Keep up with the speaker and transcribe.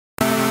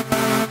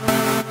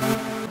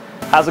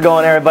How's it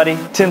going, everybody?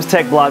 Tim's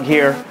Tech Blog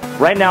here.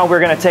 Right now we're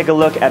going to take a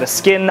look at a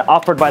skin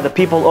offered by the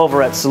people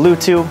over at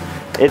Salutu.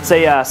 It's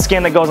a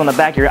skin that goes on the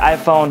back of your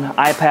iPhone,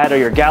 iPad, or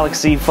your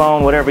Galaxy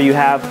phone, whatever you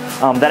have,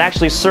 that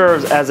actually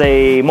serves as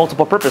a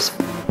multiple purpose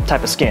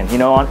type of skin. You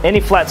know, on any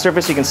flat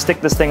surface you can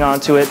stick this thing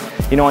onto it,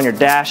 you know, on your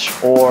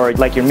dash or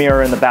like your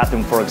mirror in the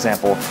bathroom, for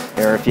example.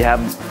 Or if you have,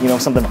 you know,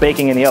 something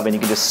baking in the oven, you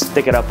can just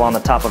stick it up on the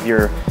top of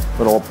your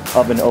little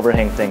oven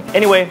overhang thing.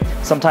 Anyway,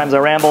 sometimes I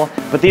ramble,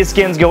 but these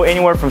skins go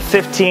anywhere from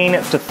 15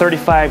 to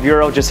 35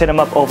 euro. Just hit them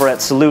up over at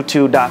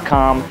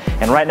salutu.com.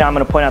 And right now I'm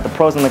going to point out the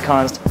pros and the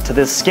cons to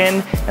this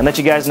skin and let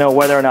you guys know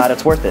whether or not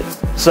it's worth it.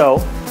 So,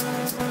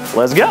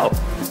 let's go.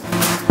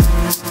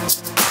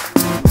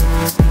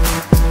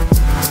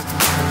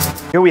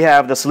 Here we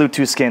have the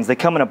Salutu skins. They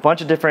come in a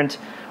bunch of different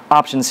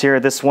options here.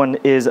 This one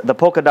is the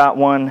polka dot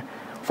one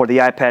for the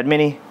iPad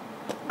mini,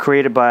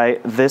 created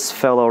by this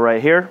fellow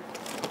right here.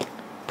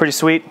 Pretty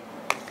sweet.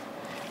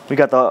 We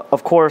got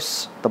of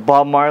course, the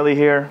Bob Marley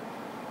here.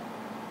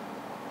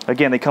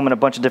 Again, they come in a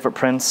bunch of different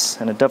prints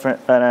and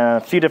a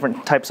few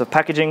different types of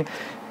packaging.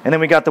 And then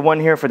we got the one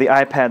here for the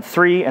iPad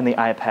 3 and the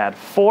iPad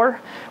 4.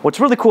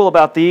 What's really cool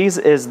about these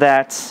is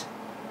that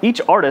each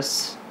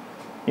artist,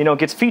 you know,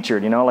 gets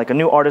featured, you know, like a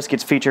new artist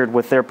gets featured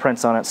with their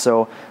prints on it.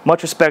 So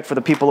much respect for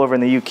the people over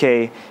in the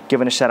UK,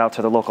 giving a shout out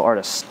to the local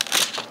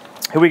artists.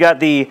 Here we got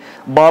the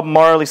Bob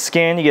Marley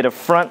skin. You get a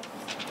front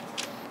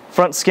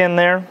skin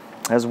there,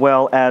 as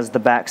well as the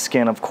back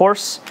skin, of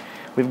course.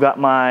 We've got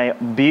my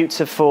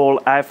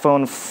beautiful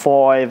iPhone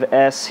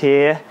 5S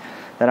here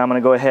that I'm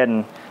going to go ahead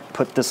and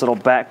put this little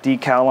back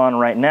decal on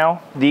right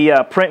now.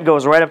 The print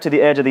goes right up to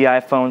the edge of the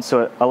iPhone,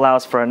 so it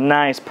allows for a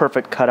nice,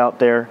 perfect cutout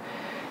there.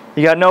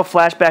 You got no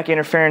flashback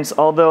interference,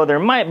 although there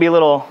might be a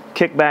little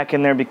kickback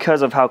in there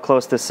because of how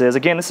close this is.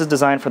 Again, this is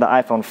designed for the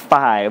iPhone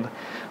 5,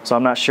 so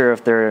I'm not sure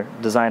if their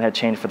design had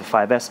changed for the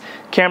 5S.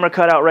 Camera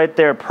cutout right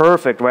there,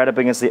 perfect, right up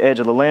against the edge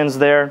of the lens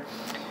there.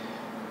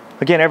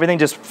 Again, everything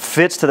just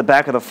fits to the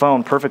back of the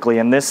phone perfectly,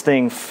 and this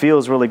thing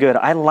feels really good.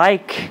 I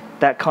like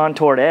that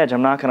contoured edge,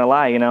 I'm not going to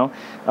lie, you know.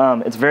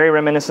 It's very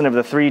reminiscent of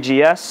the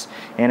 3GS,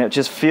 and it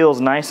just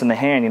feels nice in the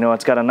hand, you know.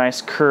 It's got a nice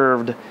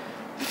curved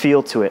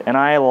feel to it, and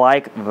I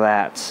like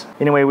that.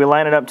 Anyway, we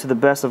line it up to the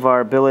best of our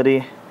ability.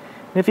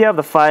 And if you have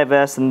the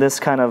 5S and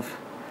this kind of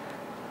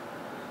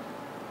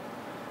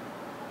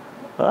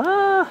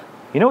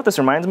you know what this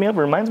reminds me of?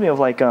 It reminds me of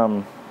like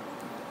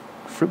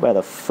fruit by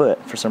the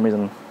foot for some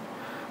reason.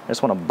 I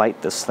just want to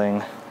bite this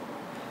thing.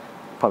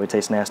 Probably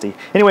tastes nasty.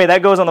 Anyway,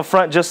 that goes on the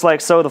front just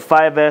like so. The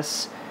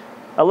 5S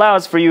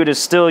allows for you to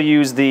still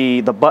use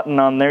the button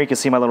on there. You can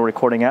see my little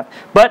recording app.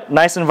 But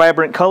nice and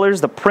vibrant colors.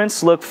 The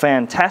prints look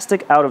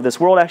fantastic, out of this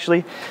world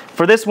actually.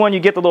 For this one you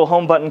get the little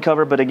home button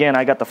cover, but again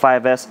I got the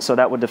 5S, so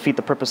that would defeat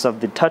the purpose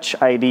of the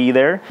Touch ID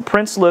there.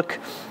 Prints look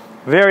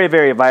very,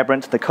 very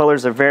vibrant. The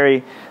colors are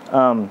very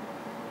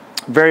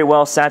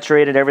well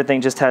saturated.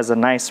 Everything just has a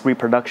nice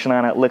reproduction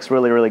on it. Looks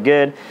really, really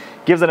good.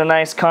 Gives it a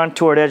nice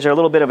contoured edge, a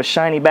little bit of a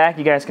shiny back.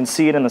 You guys can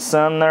see it in the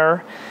sun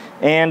there.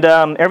 And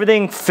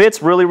everything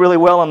fits really, really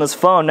well on this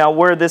phone. Now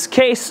where this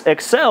case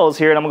excels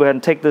here, and I'm going to go ahead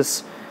and take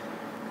this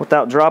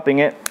without dropping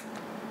it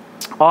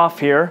off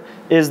here,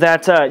 is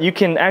that you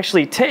can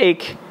actually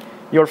take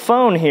your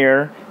phone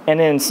here and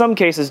in some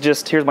cases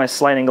just, here's my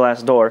sliding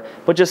glass door,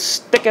 but just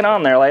stick it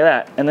on there like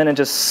that, and then it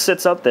just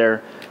sits up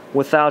there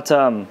without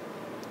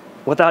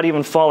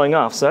even falling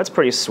off. So that's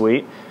pretty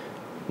sweet.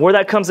 Where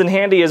that comes in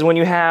handy is when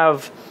you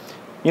have,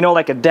 you know,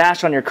 like a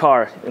dash on your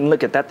car, and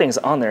look at that thing's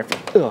on there.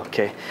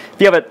 Okay.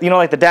 If you have a, you know,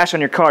 like the dash on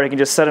your car, you can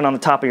just set it on the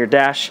top of your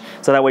dash,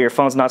 so that way your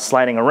phone's not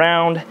sliding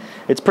around.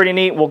 It's pretty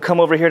neat. We'll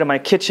come over here to my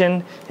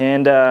kitchen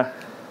and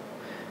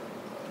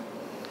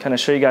kind of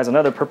show you guys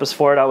another purpose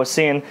for it. I was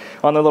seeing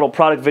on the little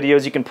product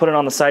videos, you can put it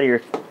on the side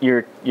of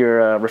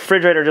your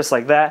refrigerator just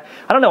like that.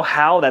 I don't know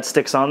how that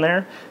sticks on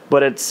there,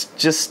 but it's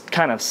just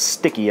kind of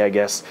sticky, I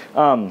guess.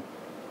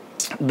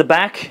 The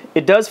back,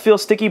 it does feel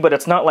sticky, but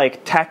it's not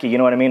like tacky, you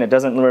know what I mean? It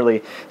doesn't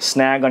really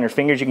snag on your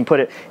fingers. You can put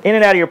it in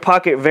and out of your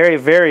pocket very,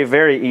 very,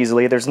 very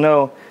easily. It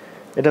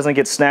doesn't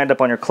get snagged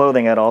up on your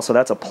clothing at all, so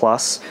that's a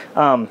plus.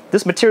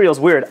 This material is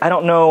weird. I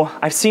don't know.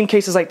 I've seen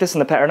cases like this in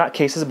the past, or not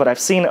cases, but I've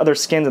seen other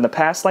skins in the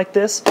past like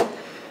this,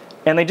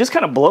 and they just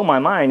kind of blow my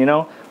mind, you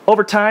know?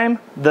 Over time,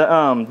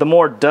 the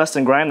more dust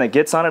and grime that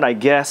gets on it, I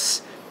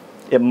guess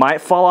it might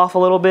fall off a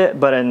little bit,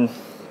 but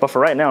for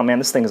right now, man,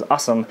 this thing is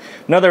awesome.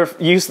 Another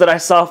use that I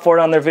saw for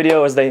it on their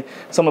video is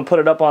someone put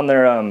it up on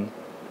their,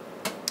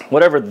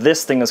 whatever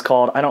this thing is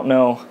called, I don't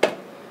know.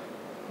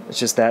 It's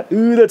just that,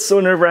 ooh, that's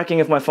so nerve-wracking.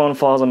 If my phone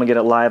falls, I'm gonna get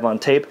it live on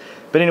tape.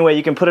 But anyway,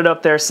 you can put it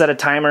up there, set a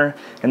timer,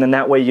 and then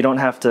that way you don't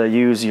have to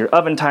use your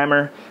oven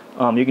timer.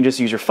 You can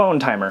just use your phone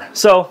timer.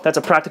 So that's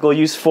a practical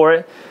use for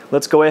it.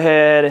 Let's go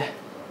ahead,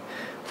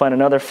 find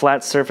another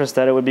flat surface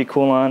that it would be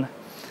cool on.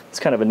 It's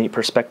kind of a neat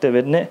perspective,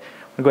 isn't it?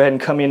 We'll go ahead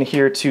and come in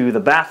here to the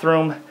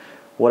bathroom.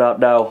 What up,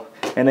 though?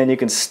 And then you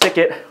can stick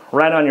it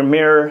right on your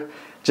mirror,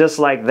 just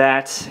like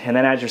that. And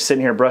then as you're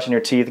sitting here brushing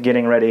your teeth,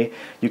 getting ready,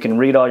 you can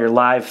read all your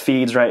live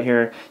feeds right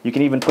here. You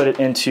can even put it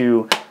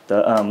into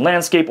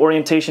landscape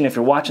orientation if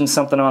you're watching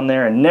something on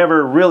there and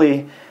never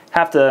really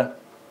have to,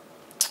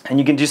 and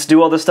you can just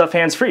do all this stuff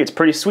hands-free. It's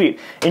pretty sweet.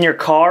 In your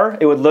car,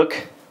 it would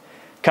look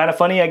kind of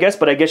funny, I guess,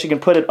 but I guess you can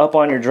put it up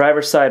on your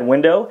driver's side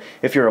window.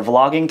 If you're a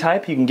vlogging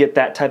type, you can get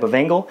that type of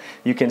angle.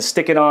 You can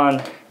stick it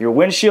on your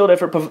windshield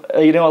if it,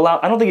 you know,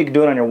 I don't think you can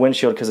do it on your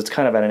windshield because it's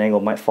kind of at an angle,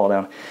 it might fall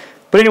down.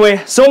 But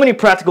anyway, so many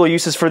practical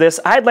uses for this.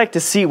 I'd like to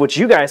see what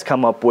you guys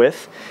come up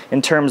with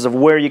in terms of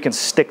where you can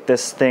stick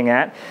this thing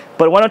at.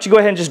 But why don't you go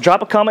ahead and just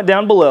drop a comment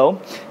down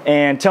below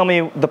and tell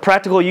me the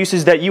practical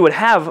uses that you would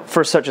have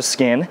for such a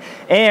skin.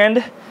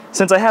 And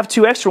since I have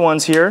 2 extra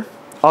ones here,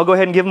 I'll go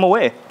ahead and give them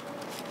away.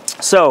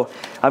 So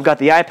I've got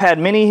the iPad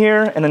mini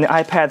here and then the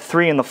iPad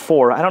 3 and the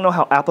 4. I don't know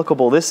how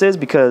applicable this is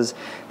because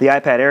the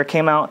iPad Air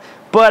came out,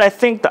 but I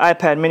think the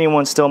iPad mini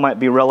one still might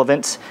be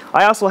relevant.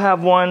 I also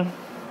have one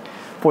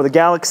for the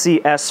Galaxy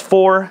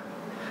S4,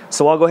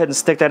 so I'll go ahead and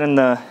stick that in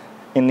the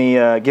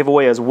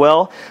giveaway as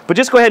well. But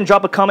just go ahead and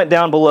drop a comment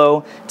down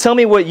below. Tell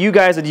me what you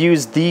guys would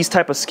use these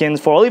type of skins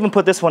for. I'll even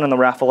put this one in the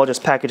raffle. I'll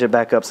just package it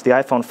back up. It's the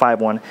iPhone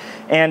 5 one.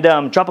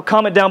 And drop a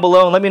comment down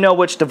below and let me know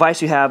which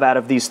device you have out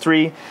of these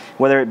 3,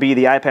 whether it be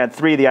the iPad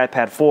 3, the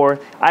iPad 4,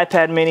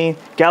 iPad mini,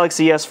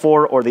 Galaxy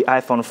S4, or the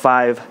iPhone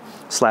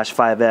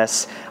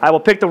 5/5S. I will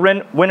pick the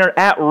winner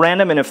at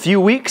random in a few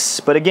weeks,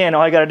 but again,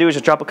 all you gotta do is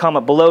just drop a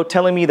comment below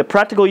telling me the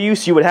practical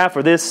use you would have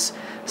for this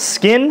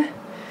skin,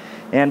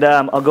 and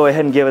I'll go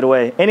ahead and give it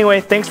away. Anyway,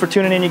 thanks for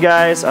tuning in, you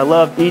guys. I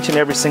love each and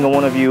every single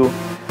one of you,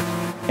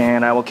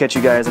 and I will catch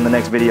you guys in the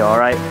next video,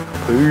 alright?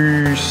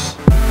 Peace.